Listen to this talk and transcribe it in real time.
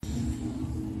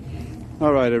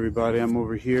All right, everybody, I'm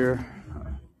over here.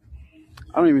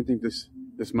 I don't even think this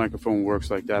microphone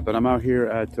works like that, but I'm out here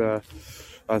at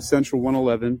Central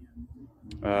 111,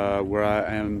 where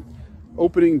I am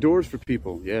opening doors for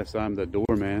people. Yes, I'm the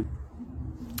doorman.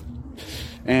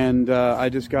 And I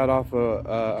just got off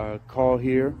a call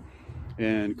here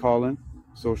in Callin,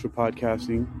 Social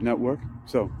Podcasting Network.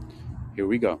 So here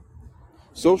we go.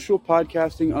 Social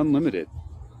Podcasting Unlimited.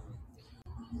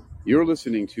 You're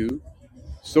listening to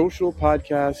Social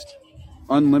Podcast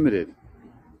Unlimited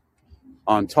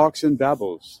on Talks and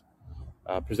Babbles,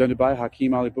 presented by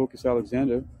Hakeem Ali Bokus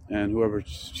Alexander and whoever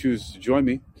chooses to join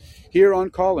me here on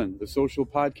Callin, the social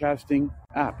podcasting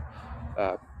app,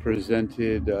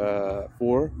 presented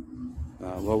for,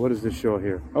 what is this show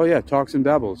here? Oh yeah, Talks and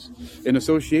Babbles, in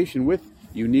association with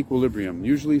Uniquilibrium.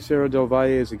 Usually Sarah Del Valle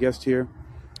is a guest here.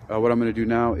 What I'm going to do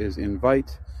now is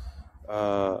invite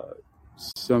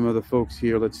some of the folks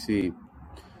here. Let's see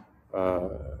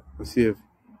if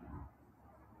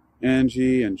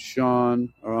Angie and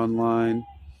Sean are online.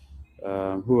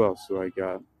 Who else do I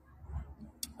got?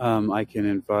 I can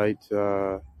invite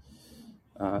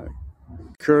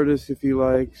Curtis if he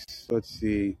likes. Let's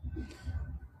see.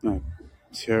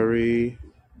 Terry.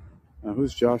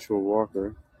 Who's Joshua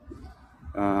Walker?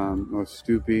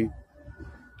 Stoopy.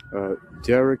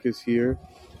 Derek is here.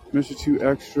 Mr. 2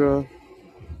 Extra.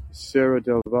 Sarah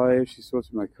Del Valle. She's supposed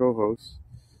to be my co-host.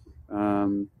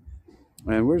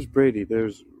 And where's Brady?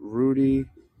 There's Rudy.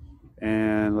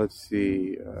 And let's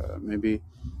see. Maybe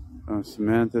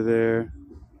Samantha there.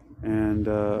 And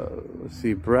let's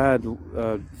see. Vlad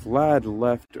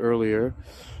left earlier.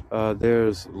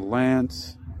 There's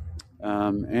Lance.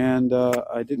 And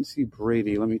I didn't see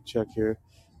Brady. Let me check here.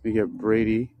 Let me get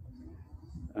Brady.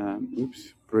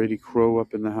 Brady Crow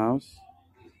up in the house.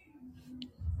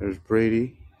 There's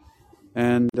Brady.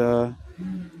 And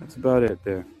that's about it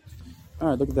there. All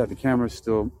right, look at that. The camera's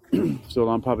still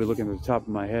on. Probably looking at the top of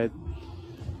my head.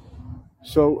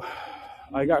 So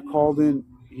I got called in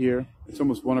here. It's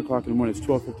almost 1 o'clock in the morning. It's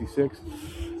 12:56.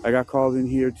 I got called in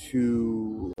here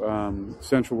to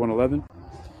Central 111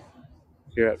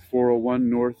 here at 401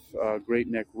 North Great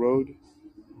Neck Road.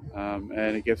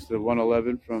 And it gets to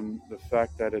 111 from the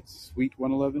fact that it's Suite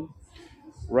 111.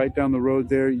 Right down the road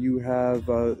there, you have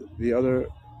the other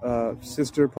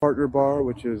sister partner bar,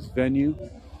 which is Venue.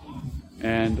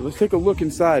 And let's take a look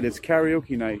inside. It's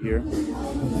karaoke night here.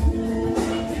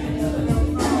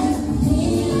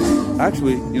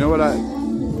 Actually, you know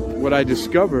what I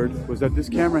discovered was that this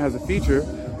camera has a feature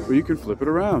where you can flip it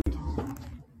around.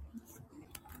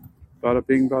 Bada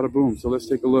bing, bada boom. So let's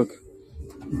take a look.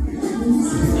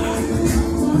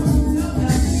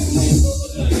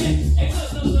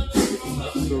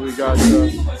 So we got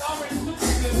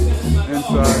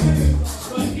inside.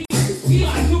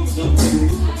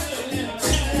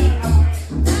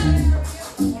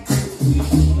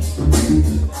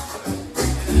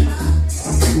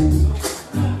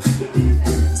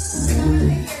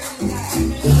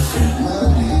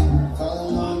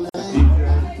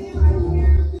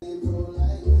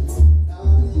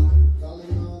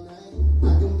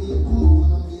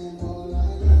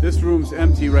 This room's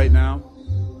empty right now,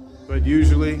 but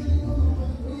usually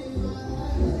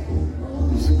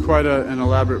it's quite an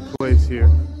elaborate place here.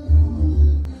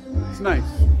 It's nice.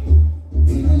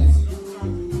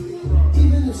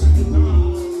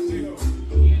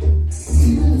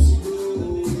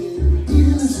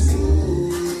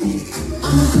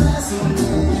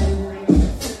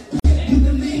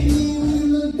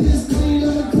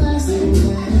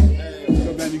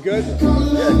 So man, you good?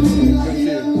 Yeah,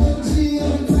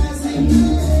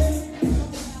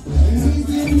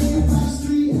 good to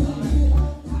see you.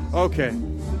 Okay,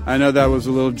 I know that was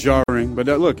a little jarring, but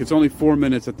look, it's only 4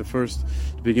 minutes at the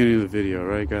beginning of the video,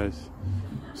 right, guys?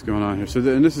 What's going on here? So,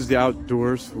 and this is the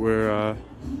outdoors where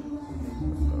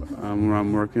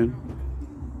I'm working.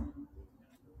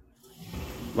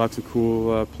 Lots of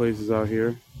cool places out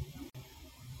here.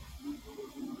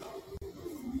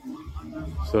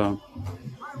 So,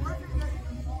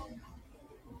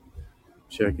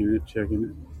 checking it.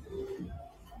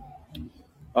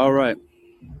 All right.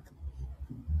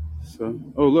 So,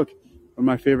 oh look, one of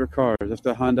my favorite cars. That's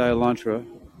the Hyundai Elantra.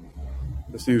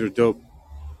 Those things are dope.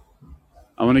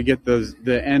 I want to get the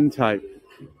N type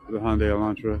of the Hyundai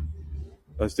Elantra.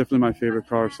 That's definitely my favorite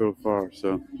car so far.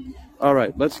 So, all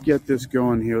right, let's get this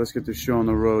going here. Let's get this show on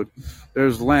the road.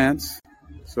 There's Lance.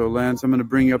 So, Lance, I'm going to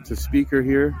bring you up to speaker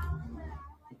here.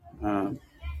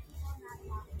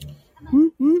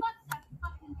 Whoop, whoop.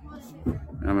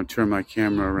 I'm going to turn my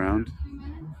camera around.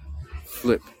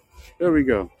 Flip. There we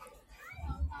go.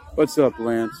 What's up,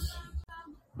 Lance?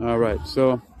 All right,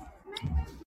 so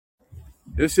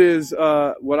This is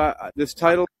this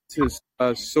title is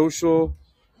Social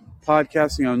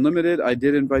Podcasting Unlimited. I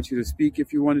did invite you to speak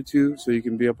if you wanted to, so you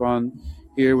can be up on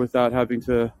here without having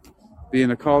to be in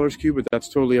a caller's queue, but that's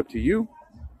totally up to you.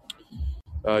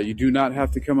 You do not have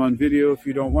to come on video if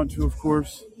you don't want to, of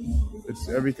course.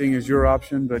 Everything is your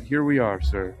option, but here we are,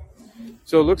 sir.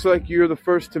 So it looks like you're the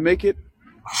first to make it.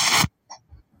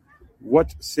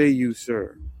 What say you,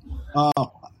 sir?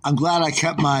 I'm glad I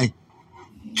kept my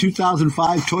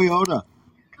 2005 Toyota.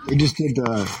 They just did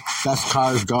the best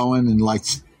cars going and like.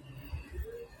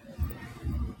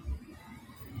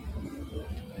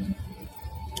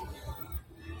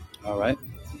 All right.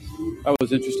 That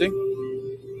was interesting.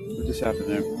 What just happened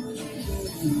there?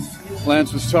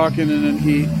 Lance was talking and then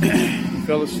he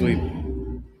fell asleep.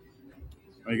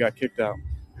 He got kicked out.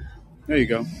 There you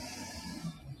go.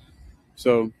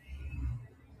 So,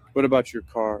 what about your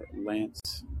car,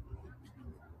 Lance?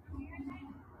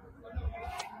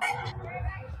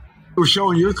 We're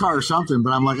showing your car or something,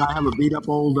 but I'm like, I have a beat up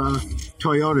old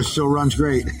Toyota, still runs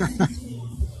great.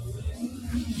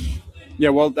 Yeah,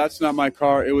 well, that's not my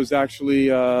car. It was actually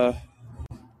what's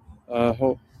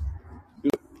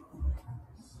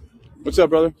up,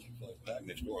 brother?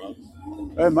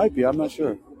 It might be. I'm not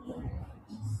sure.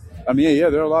 I mean, yeah,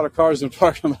 there are a lot of cars in the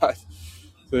parking lot,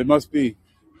 so it must be.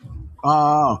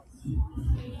 Oh.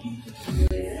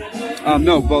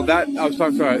 No, well, that I was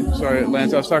talking. Sorry,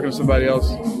 Lance. I was talking to somebody else.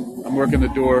 I'm working the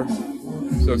door,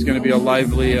 so it's going to be a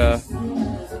lively.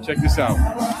 Check this out.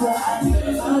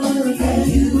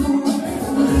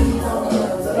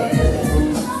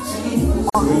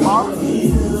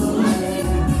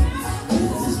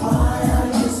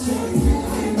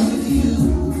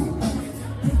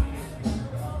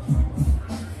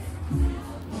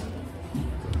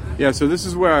 Yeah, so this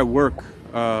is where I work,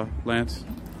 Lance.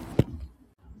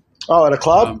 Oh, at a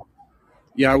club?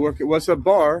 Yeah, I work. It's a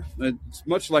bar. It's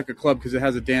much like a club because it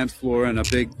has a dance floor and a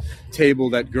big table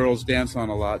that girls dance on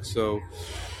a lot. So,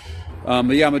 but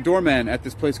yeah, I'm a doorman at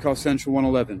this place called Central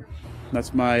 111.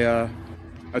 That's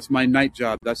my night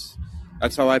job. That's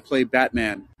how I play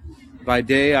Batman. By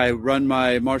day, I run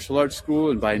my martial arts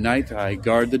school, and by night, I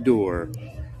guard the door.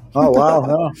 Oh, wow.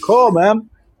 Oh, cool, man.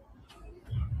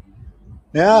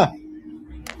 Yeah.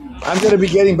 I'm going to be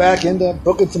getting back into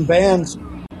booking some bands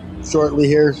shortly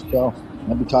here, so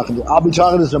I'll be talking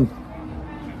to some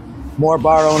more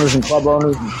bar owners and club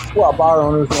owners. Well, bar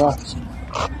owners, yeah.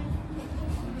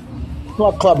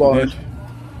 Well, club owners.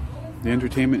 The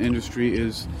entertainment industry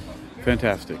is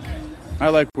fantastic. I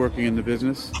like working in the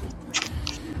business.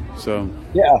 So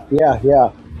Yeah.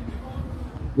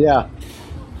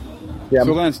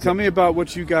 So Lance, tell me about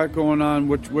what you got going on.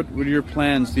 What are your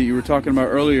plans that you were talking about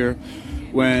earlier?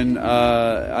 When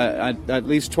I at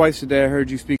least twice a day I heard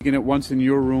you speaking it. Once in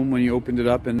your room when you opened it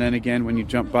up, and then again when you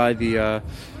jumped by the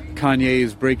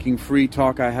Kanye's Breaking Free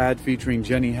talk I had featuring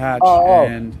Jenny Hatch,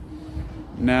 and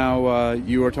now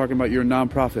you are talking about your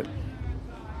nonprofit.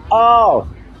 Oh,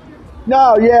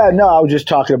 no, I was just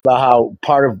talking about how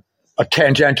part of a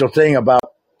tangential thing about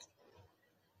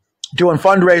doing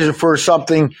fundraiser for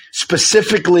something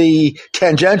specifically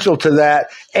tangential to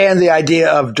that, and the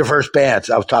idea of diverse bands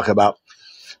I was talking about.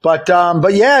 But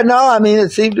yeah, no, I mean,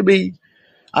 it seemed to be.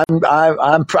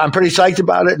 I'm pretty psyched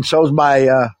about it, and so is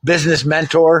my business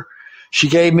mentor. She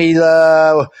gave me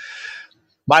my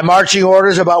marching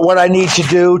orders about what I need to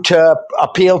do to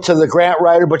appeal to the grant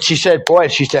writer. But she said,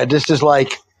 this is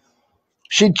like.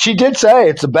 She did say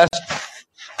it's the best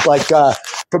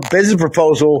business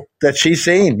proposal that she's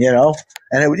seen, and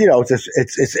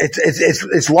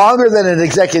it's longer than an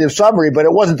executive summary, but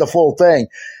it wasn't the full thing.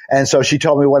 And so she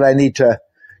told me what I need to,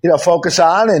 focus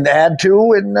on and add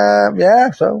to. And,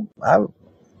 So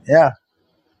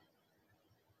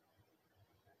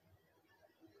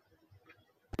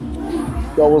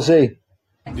we'll see.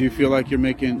 Do you feel like you're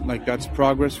making, that's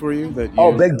progress for you? Big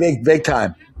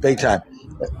time. Now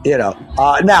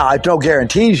I have no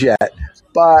guarantees yet,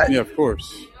 but yeah, of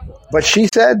course. But she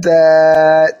said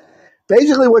that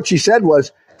basically what she said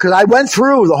was, because I went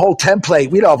through the whole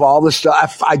template, of all this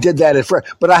stuff. I did that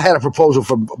but I had a proposal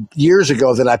from years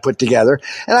ago that I put together,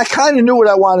 and I kind of knew what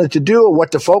I wanted to do and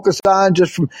what to focus on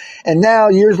and now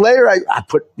years later, I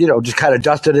put, just kind of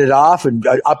dusted it off and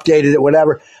updated it,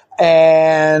 whatever.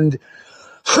 And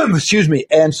excuse me.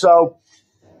 And so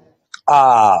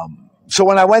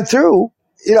when I went through,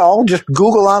 just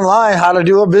Google online how to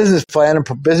do a business plan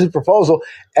and business proposal.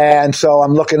 And so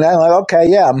I'm looking at it like, okay,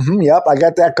 yeah, yep, I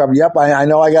got that covered. Yep, I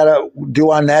know I got to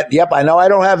do on that. Yep, I know I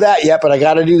don't have that yet, but I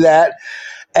got to do that.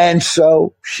 And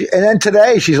so, and then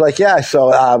today she's like, yeah,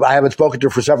 so I haven't spoken to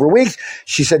her for several weeks.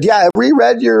 She said, yeah, I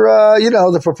reread your,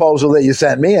 the proposal that you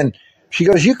sent me. And she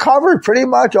goes, you covered pretty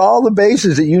much all the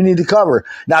bases that you need to cover.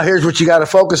 Now, here's what you got to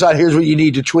focus on. Here's what you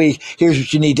need to tweak. Here's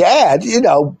what you need to add,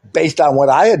 based on what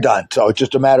I had done. So it's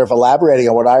just a matter of elaborating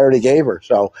on what I already gave her.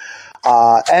 So,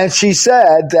 and she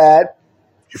said,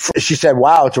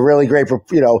 wow, it's a really great,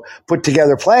 put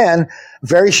together plan.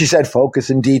 She said, focus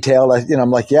and detail. I'm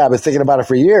like, yeah, I've been thinking about it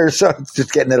for years. So it's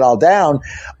just getting it all down.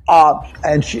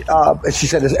 And she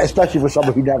said, especially for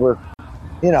someone who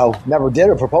never did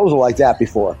a proposal like that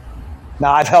before.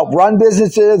 Now, I've helped run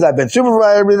businesses. I've been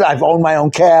supervisor. I've owned my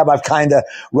own cab. I've kind of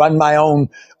run my own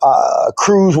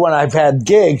crews when I've had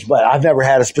gigs, but I've never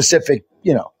had a specific,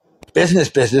 business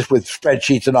with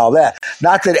spreadsheets and all that.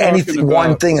 Not that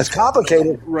one thing is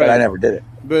complicated, right, but I never did it.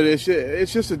 But it's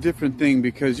just a different thing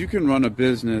because you can run a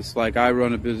business like I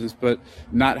run a business, but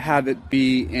not have it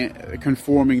be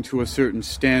conforming to a certain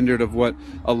standard of what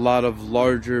a lot of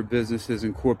larger businesses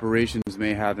and corporations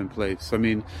may have in place. I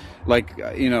mean,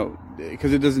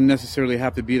 because it doesn't necessarily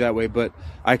have to be that way, but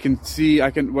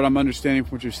what I'm understanding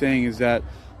from what you're saying is that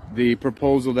the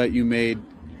proposal that you made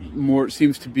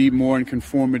seems to be more in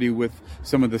conformity with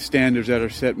some of the standards that are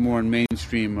set more in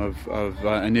mainstream of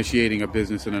initiating a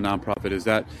business and a nonprofit. Does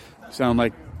that sound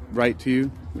like right to you,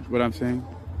 what I'm saying?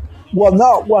 Well,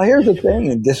 no. Well, here's the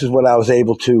thing, and this is what I was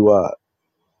able to,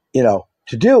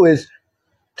 to do is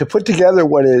to put together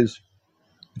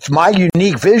it's my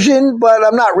unique vision, but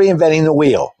I'm not reinventing the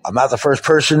wheel. I'm not the first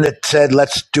person that said,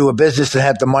 let's do a business and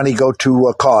have the money go to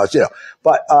a cause,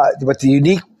 But the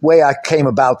unique way I came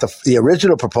about the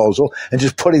original proposal and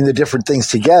just putting the different things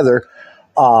together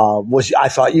was, I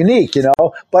thought, unique,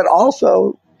 but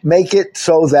also make it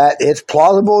so that it's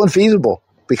plausible and feasible,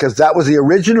 because that was the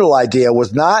original idea,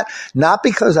 was not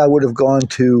because I would have gone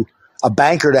to a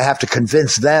banker to have to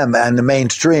convince them and the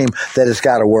mainstream that it's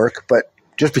got to work, but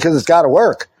just because it's got to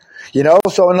work,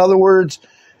 So in other words,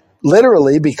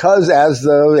 literally, because as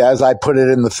I put it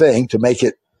in the thing to make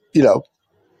it,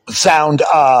 sound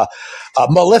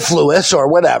mellifluous or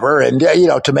whatever, and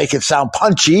to make it sound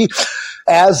punchy,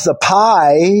 as the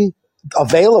pie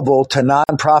available to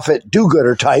nonprofit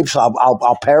do-gooder types,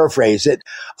 I'll paraphrase it,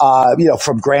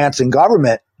 from grants and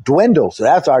government dwindles. So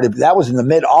that was in the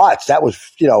mid-aughts. That was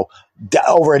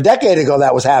over a decade ago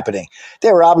that was happening.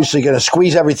 They were obviously going to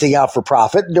squeeze everything out for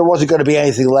profit. There wasn't going to be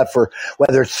anything left for,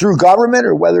 whether it's through government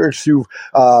or whether it's through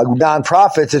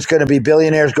nonprofits. It's going to be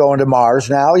billionaires going to Mars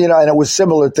now, and it was a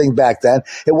similar thing back then.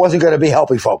 It wasn't going to be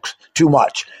helping folks too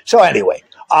much. So anyway,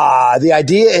 the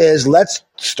idea is let's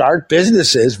start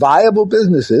businesses, viable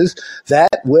businesses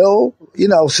that will,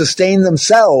 sustain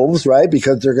themselves, right?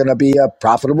 Because they're going to be a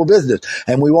profitable business,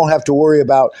 and we won't have to worry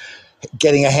about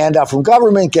getting a handout from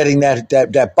government, getting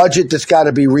that budget that's got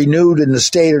to be renewed in the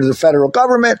state or the federal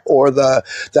government, or the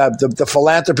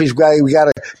philanthropies. We got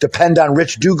to depend on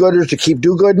rich do-gooders to keep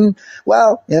do-gooding.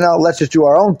 Well, let's just do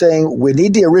our own thing. We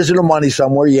need the original money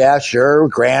somewhere. Yeah, sure.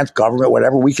 Grants, government,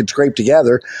 whatever we can scrape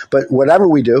together. But whatever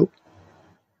we do,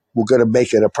 we're going to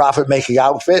make it a profit-making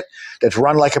outfit that's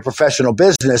run like a professional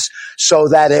business so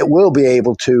that it will be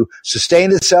able to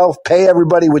sustain itself, pay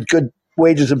everybody with good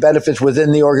wages and benefits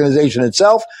within the organization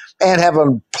itself, and have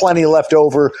plenty left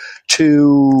over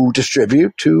to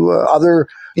distribute to other,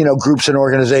 groups and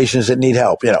organizations that need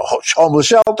help, homeless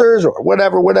shelters or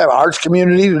whatever, arts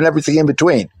communities and everything in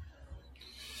between,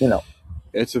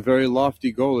 It's a very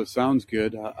lofty goal. It sounds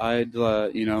good. I'd,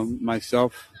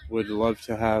 myself would love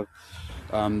to have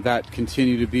that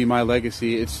continue to be my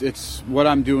legacy. It's what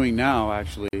I'm doing now,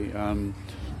 actually.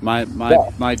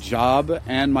 My job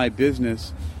and my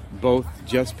business both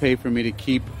just pay for me to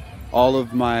keep all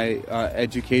of my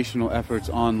educational efforts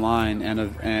online,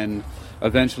 and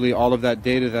eventually all of that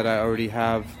data that I already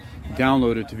have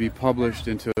downloaded to be published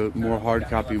into more hard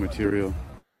copy material.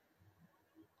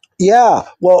 Yeah,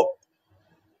 well,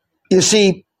 you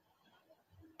see,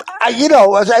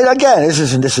 again,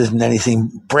 this isn't anything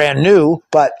brand new,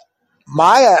 but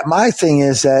my thing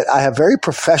is that I have very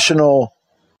professional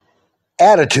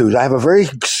attitude. I have a very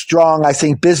strong, I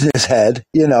think, business head,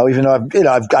 even though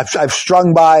I've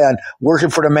strung by on working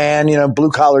for the man,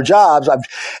 blue collar jobs.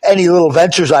 Any little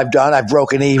ventures I've done, I've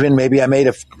broken even. Maybe I made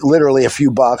literally a few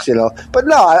bucks, but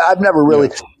no, I've never really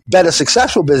been a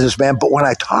successful businessman. But when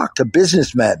I talk to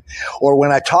businessmen or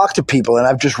when I talk to people, and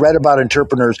I've just read about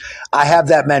entrepreneurs, I have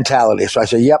that mentality. So I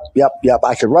say, yep.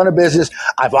 I could run a business.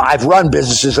 I've run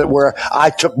businesses where I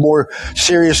took more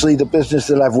seriously the business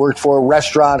that I've worked for, a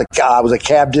restaurant. I was a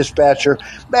cab dispatcher.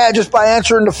 Man, just by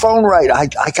answering the phone right, I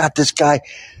got this guy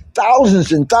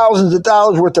thousands and thousands of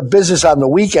dollars worth of business on the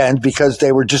weekends because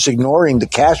they were just ignoring the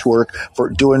cash work for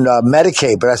doing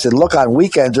Medicaid. But I said, look, on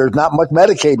weekends, there's not much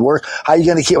Medicaid work. How are you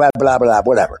going to keep blah, blah, blah,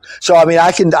 whatever. So, I mean,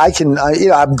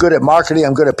 I'm good at marketing.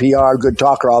 I'm good at PR, good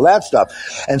talker, all that stuff.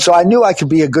 And so I knew I could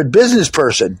be a good business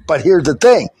person. But here's the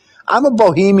thing. I'm a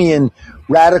bohemian,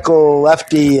 radical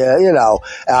lefty,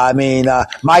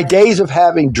 my days of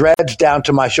having dreads down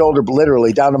to my shoulder,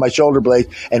 literally down to my shoulder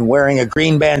blades, and wearing a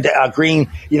green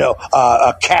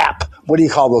a cap. What do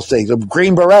you call those things? A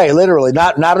green beret, literally,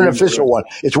 not an official one.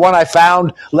 It's one I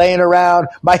found laying around.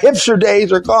 My hipster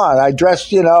days are gone. I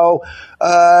dress, like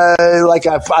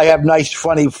I have nice,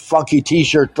 funny, funky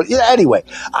T-shirts. But anyway,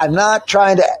 I'm not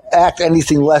trying to act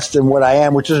anything less than what I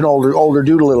am, which is an older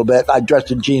dude a little bit. I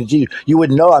dressed in jeans. You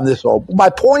wouldn't know I'm this old. My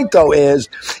point, though, is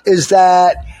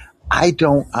that I'm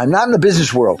not in the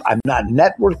business world. I'm not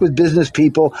networked with business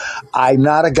people. I'm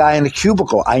not a guy in a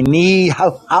cubicle. How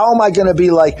am I going to be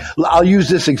like, I'll use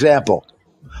this example.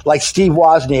 Like Steve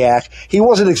Wozniak, he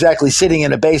wasn't exactly sitting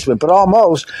in a basement, but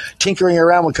almost tinkering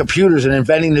around with computers and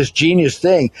inventing this genius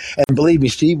thing. And believe me,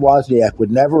 Steve Wozniak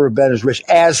would never have been as rich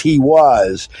as he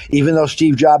was, even though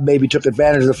Steve Jobs maybe took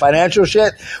advantage of the financial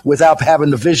shit without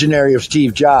having the visionary of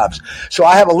Steve Jobs. So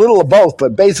I have a little of both,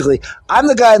 but basically, I'm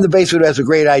the guy in the basement who has a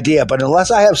great idea. But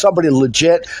unless I have somebody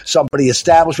legit, somebody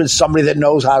establishment, somebody that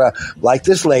knows how to, like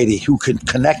this lady, who can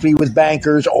connect me with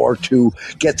bankers or to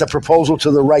get the proposal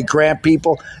to the right grant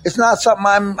people, it's not something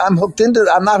I'm hooked into.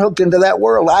 I'm not hooked into that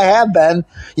world. I have been,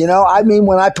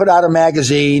 when I put out a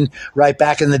magazine right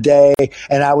back in the day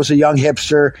and I was a young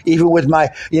hipster, even with my,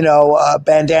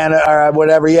 bandana or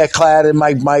whatever, clad in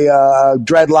my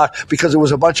dreadlock, because it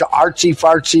was a bunch of artsy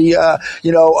fartsy,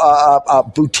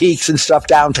 boutiques and stuff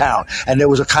downtown. And there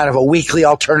was a kind of a weekly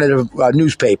alternative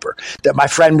newspaper that my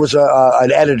friend was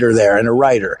an editor there and a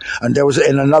writer. And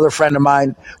another friend of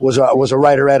mine was a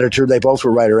writer editor. They both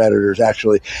were writer editors,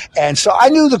 actually. And so I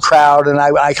knew the crowd, and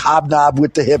I hobnobbed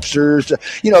with the hipsters,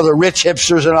 the rich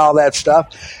hipsters and all that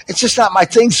stuff. It's just not my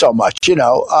thing so much,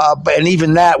 and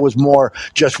even that was more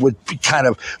just with kind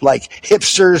of like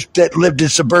hipsters that lived in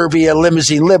suburbia,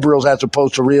 limousine liberals, as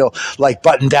opposed to real like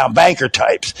button-down banker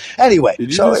types. Anyway,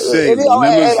 Did you just say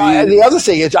limousine? And the other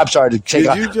thing is, I'm sorry to take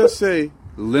off. Did you just say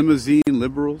limousine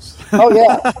liberals? Oh,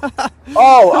 yeah.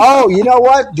 Oh, you know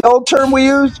what? The old term we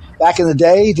used back in the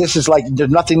day, this is like, there's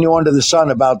nothing new under the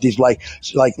sun about these like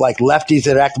lefties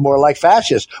that act more like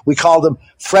fascists. We call them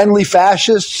friendly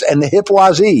fascists and the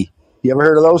hipwazi. You ever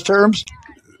heard of those terms?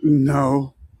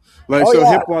 No.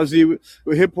 Hipwazi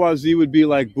would be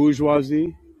like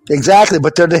bourgeoisie? Exactly,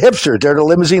 but they're the hipsters. They're the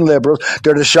limousine liberals.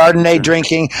 They're the Chardonnay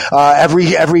drinking every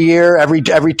year, every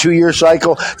 2-year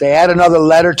cycle. They add another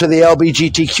letter to the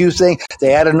LGBTQ thing.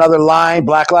 They add another line: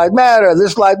 Black Lives Matter,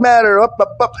 this Lives Matter. Up,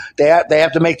 up, up. They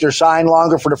have to make their sign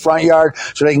longer for the front yard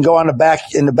so they can go in the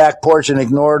back porch and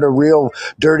ignore the real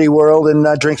dirty world and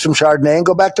drink some Chardonnay and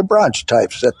go back to brunch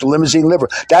types. That's the limousine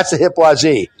liberal. That's the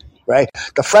hipwazi, right?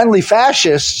 The friendly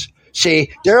fascists.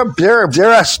 See, they're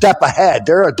a step ahead.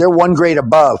 They're one grade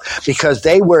above because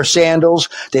they wear sandals.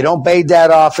 They don't bathe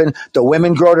that often. The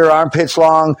women grow their armpits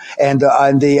long, and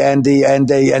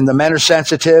the men are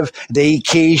sensitive. They eat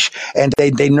quiche, and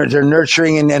they're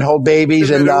nurturing and hold babies,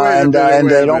 and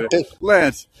they don't.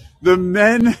 Lance, the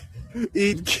men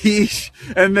eat quiche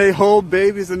and they hold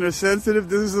babies and they're sensitive.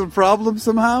 This is a problem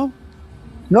somehow.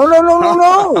 No.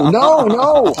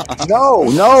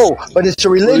 But it's a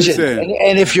religion.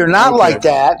 And if you're not like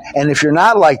that,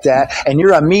 and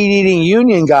you're a meat-eating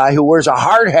union guy who wears a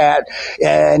hard hat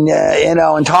and,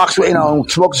 and talks,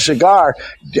 and smokes a cigar,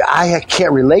 I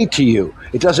can't relate to you.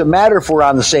 It doesn't matter if we're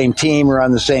on the same team or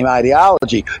on the same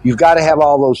ideology. You've got to have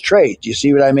all those traits. You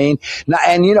see what I mean?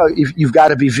 And, you've got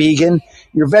to be vegan.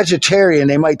 You're vegetarian.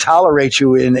 They might tolerate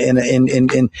you in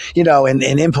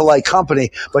impolite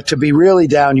company, but to be really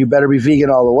down, you better be vegan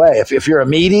all the way. If you're a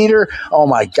meat eater, oh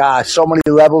my God, so many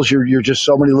levels. You're just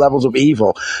so many levels of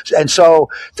evil. And so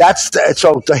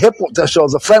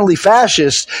the friendly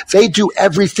fascists, they do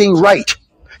everything right.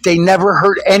 They never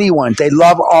hurt anyone. They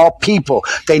love all people.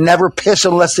 They never piss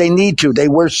unless they need to. They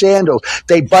wear sandals.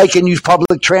 They bike and use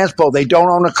public transport. They don't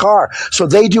own a car. So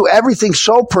they do everything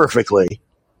so perfectly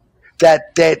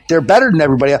that they're better than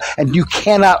everybody else. And you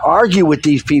cannot argue with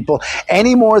these people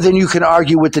any more than you can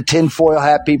argue with the tinfoil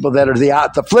hat people that are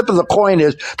the flip of the coin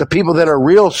is the people that are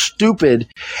real stupid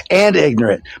and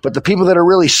ignorant. But the people that are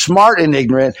really smart and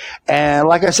ignorant, and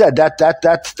like I said,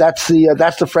 that's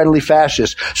the friendly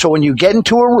fascist. So when you get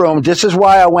into a room, this is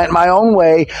why I went my own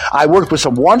way. I worked with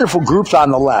some wonderful groups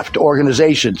on the left,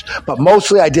 organizations, but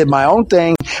mostly I did my own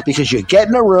thing because you get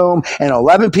in a room and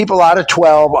 11 people out of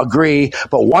 12 agree,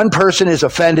 but one person is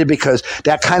offended because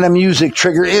that kind of music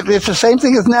trigger. It's the same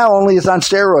thing as now, only it's on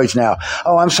steroids now.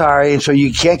 Oh, I'm sorry. And so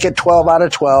you can't get 12 out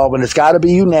of 12, and it's got to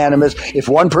be unanimous. If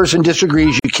one person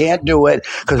disagrees, you can't do it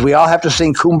because we all have to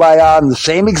sing Kumbaya on the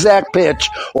same exact pitch,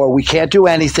 or we can't do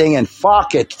anything. And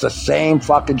fuck, it's the same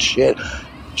fucking shit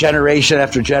generation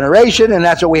after generation, and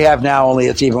that's what we have now, only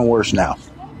it's even worse now.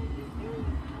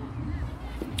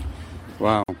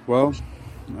 Wow. Well,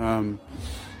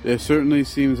 it certainly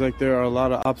seems like there are a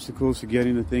lot of obstacles to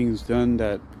getting the things done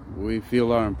that we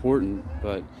feel are important,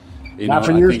 but not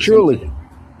for yours truly.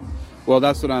 Well,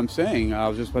 that's what I'm saying. I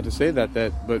was just about to say that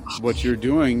but what you're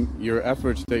doing, your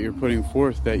efforts that you're putting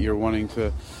forth, that you're wanting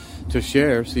to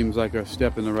share, seems like a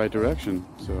step in the right direction.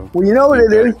 So, well, you know what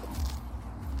it is,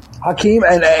 Hakeem,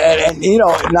 and you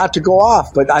know, not to go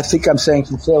off, but I think I'm saying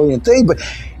some salient thing, but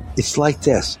it's like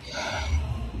this.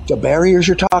 The barriers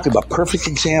you're talking about, perfect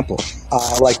example.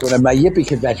 Like when at my Yippee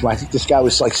convention, I think this guy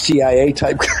was like CIA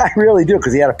type guy. I really do,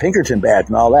 because he had a Pinkerton badge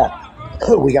and all that.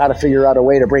 We got to figure out a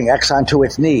way to bring Exxon to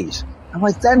its knees. I'm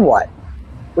like, then what?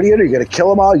 What are you going to do? You're going to kill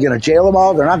them all? You're going to jail them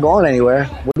all? They're not going anywhere.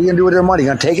 What are you going to do with their money?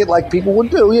 You're going to take it like people would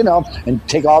do, you know, and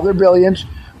take all their billions,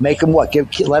 make them what?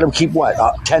 Let them keep what?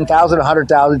 10,000,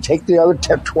 100,000, take the other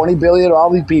 10, 20 billion, all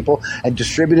these people, and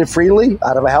distribute it freely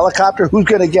out of a helicopter? Who's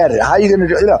going to get it? How are you going to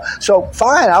do it? You know, so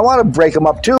fine, I want to break them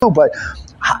up too, but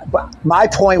my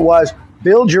point was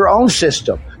build your own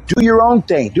system. Do your own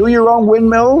thing. Do your own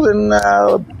windmills and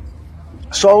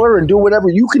solar, and do whatever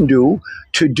you can do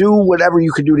whatever you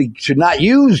can do to not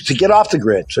use, to get off the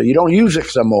grid, so you don't use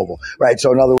ExxonMobil, right?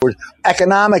 So in other words,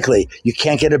 economically, you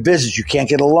can't get a business, you can't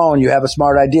get a loan, you have a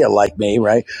smart idea like me,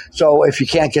 right? So if you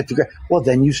can't get the grid, well,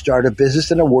 then you start a business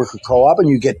and a worker co-op, and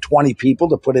you get 20 people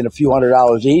to put in a few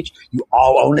 $100s each. You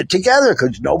all own it together,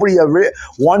 because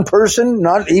one person,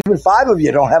 not even 5 of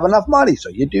you, don't have enough money, so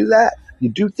you do that. You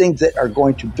do things that are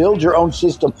going to build your own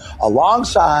system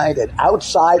alongside and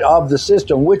outside of the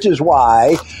system, which is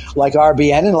why, like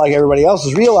RBN and like everybody else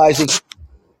is realizing,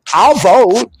 I'll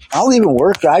vote. I've even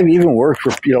worked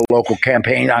for, local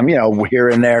campaign. I'm, here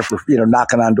and there for,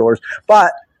 knocking on doors.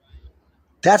 But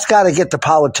that's got to get the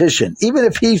politician. Even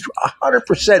if he's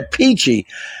 100% peachy,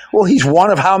 well, he's one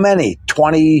of how many?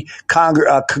 20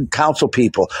 council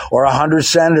people or 100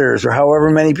 senators or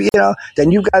however many,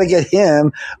 then you've got to get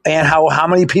him and how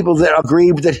many people that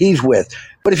agree that he's with.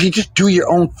 But if you just do your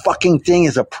own fucking thing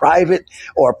as a private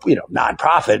or,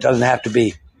 nonprofit, it doesn't have to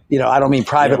be, I don't mean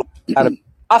private,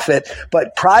 profit,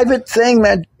 but private thing,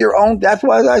 man, your own. That's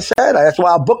why I said, that's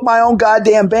why I'll book my own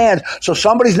goddamn band. So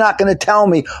somebody's not going to tell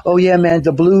me, oh yeah, man,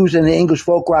 the blues and the English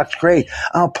folk rock's great.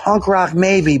 Punk rock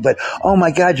maybe, but oh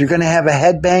my God, you're going to have a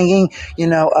headbanging,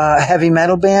 heavy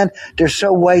metal band. They're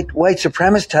so white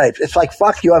supremacist types. It's like,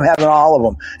 fuck you, I'm having all of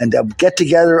them. And they'll get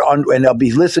together and they'll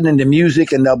be listening to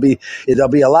music, and there'll be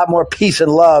a lot more peace and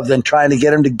love than trying to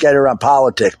get them together on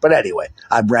politics. But anyway,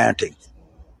 I'm ranting.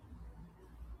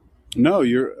 No,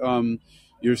 you're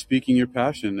speaking your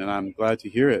passion, and I'm glad to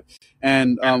hear it.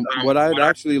 And what I'd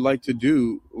actually like to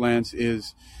do, Lance,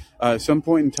 is at some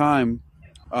point in time,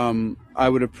 I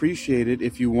would appreciate it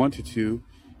if you wanted to,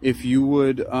 if you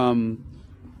would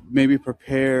maybe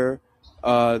prepare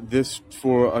this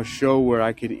for a show where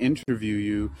I could interview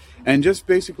you and just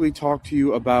basically talk to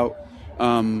you about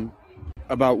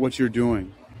what you're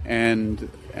doing. And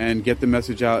get the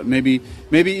message out. Maybe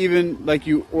even like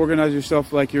you organize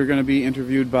yourself like you're going to be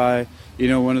interviewed by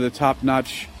one of the top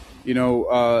notch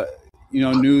newsrooms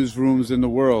in the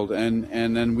world,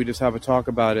 and then we just have a talk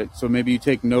about it. So maybe you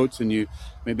take notes and you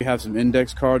maybe have some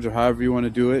index cards or however you want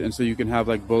to do it, and so you can have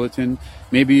like bulletin.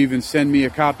 Maybe even send me a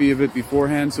copy of it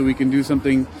beforehand so we can do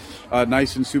something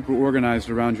nice and super organized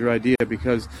around your idea,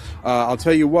 because I'll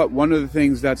tell you what, one of the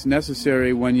things that's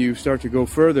necessary when you start to go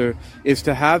further is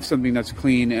to have something that's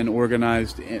clean and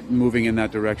organized and moving in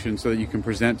that direction so that you can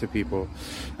present to people.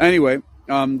 Anyway,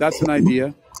 that's an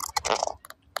idea.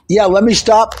 Yeah, let me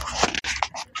stop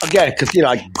again, because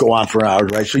I could go on for hours,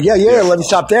 right? So yeah, let me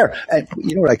stop there. And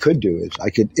you know what I could do is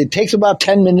it takes about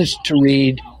 10 minutes to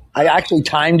read. I actually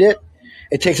timed it.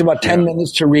 It takes about 10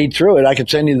 minutes to read through it. I could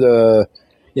send you the,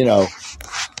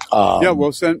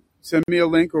 we'll send send me a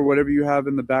link or whatever you have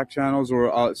in the back channels,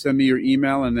 or send me your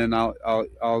email, and then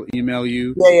I'll email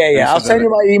you. Yeah. I'll send you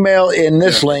my email in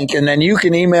this link, and then you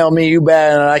can email me, you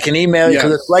bet, and I can email you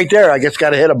because it's right there. I just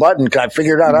got to hit a button because I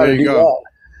figured out how to do that.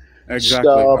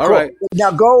 Exactly. So, all right.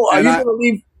 Now go. Are you going to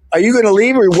leave? Are you going to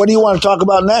leave, or what do you want to talk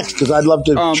about next? Because I'd love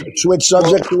to switch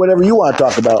subject to whatever you want to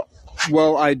talk about.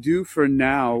 Well, I do for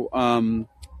now.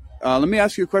 Let me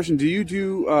ask you a question. Do you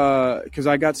do, because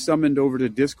I got summoned over to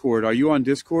Discord. Are you on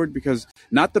Discord? Because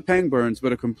not the Pangburns,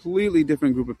 but a completely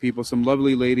different group of people, some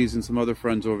lovely ladies and some other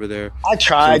friends over there. I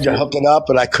tried to hook it up,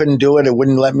 but I couldn't do it. It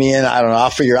wouldn't let me in. I don't know.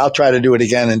 I'll try to do it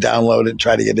again and download it and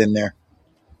try to get in there.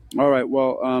 All right.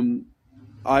 Well,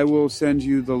 I will send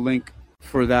you the link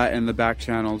for that in the back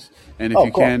channels. And if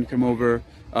you can, come over.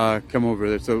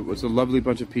 It's a lovely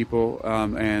bunch of people.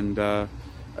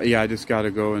 I just got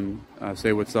to go and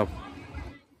say what's up.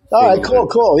 All right,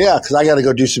 cool. Yeah, because I got to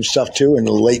go do some stuff too in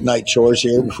the late night chores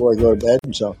here before I go to bed.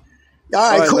 And so, all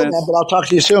right, cool, Lance. Man. But I'll talk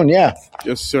to you soon. Yeah.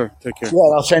 Yes, sir. Take care.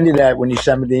 Yeah, I'll send you that when you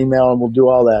send me the email, and we'll do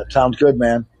all that. Sounds good,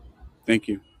 man. Thank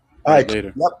you. All right.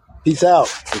 Later. Yep. Peace out.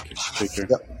 Take care.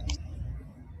 Yep.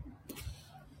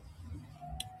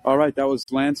 All right, that was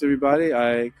Lance, everybody.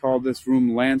 I call this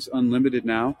room Lance Unlimited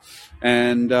now.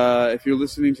 And if you're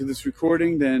listening to this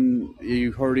recording, then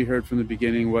you've already heard from the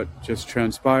beginning what just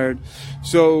transpired.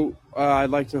 So I'd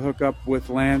like to hook up with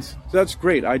Lance. So that's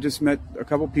great. I just met a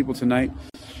couple people tonight.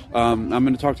 I'm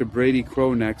going to talk to Brady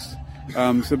Crow next.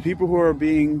 Some people who are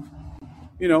being,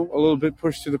 a little bit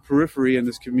pushed to the periphery in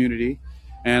this community.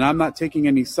 And I'm not taking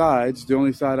any sides. The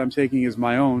only side I'm taking is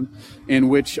my own, in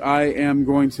which I am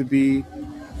going to be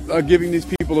giving these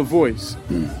people a voice,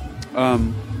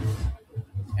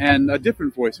 and a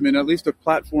different voice. I mean, at least a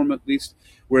platform, at least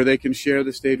where they can share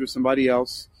the stage with somebody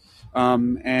else,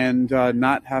 and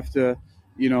not have to,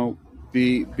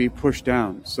 be pushed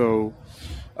down. So,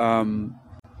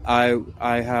 I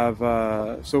have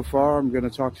so far. I'm going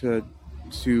to talk to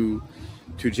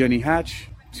Jenny Hatch,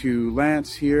 to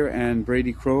Lance here, and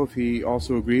Brady Crow if he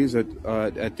also agrees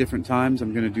at different times.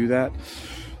 I'm going to do that.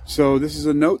 So this is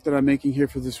a note that I'm making here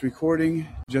for this recording,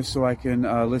 just so I can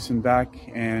listen back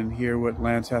and hear what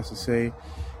Lance has to say,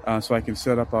 so I can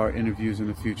set up our interviews in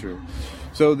the future.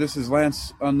 So this is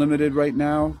Lance Unlimited right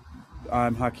now.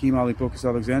 I'm Hakeem Ali Bokus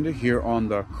Alexander here on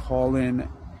the Call-In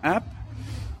app,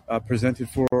 presented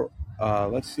for,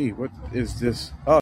 let's see, what is this? Oh,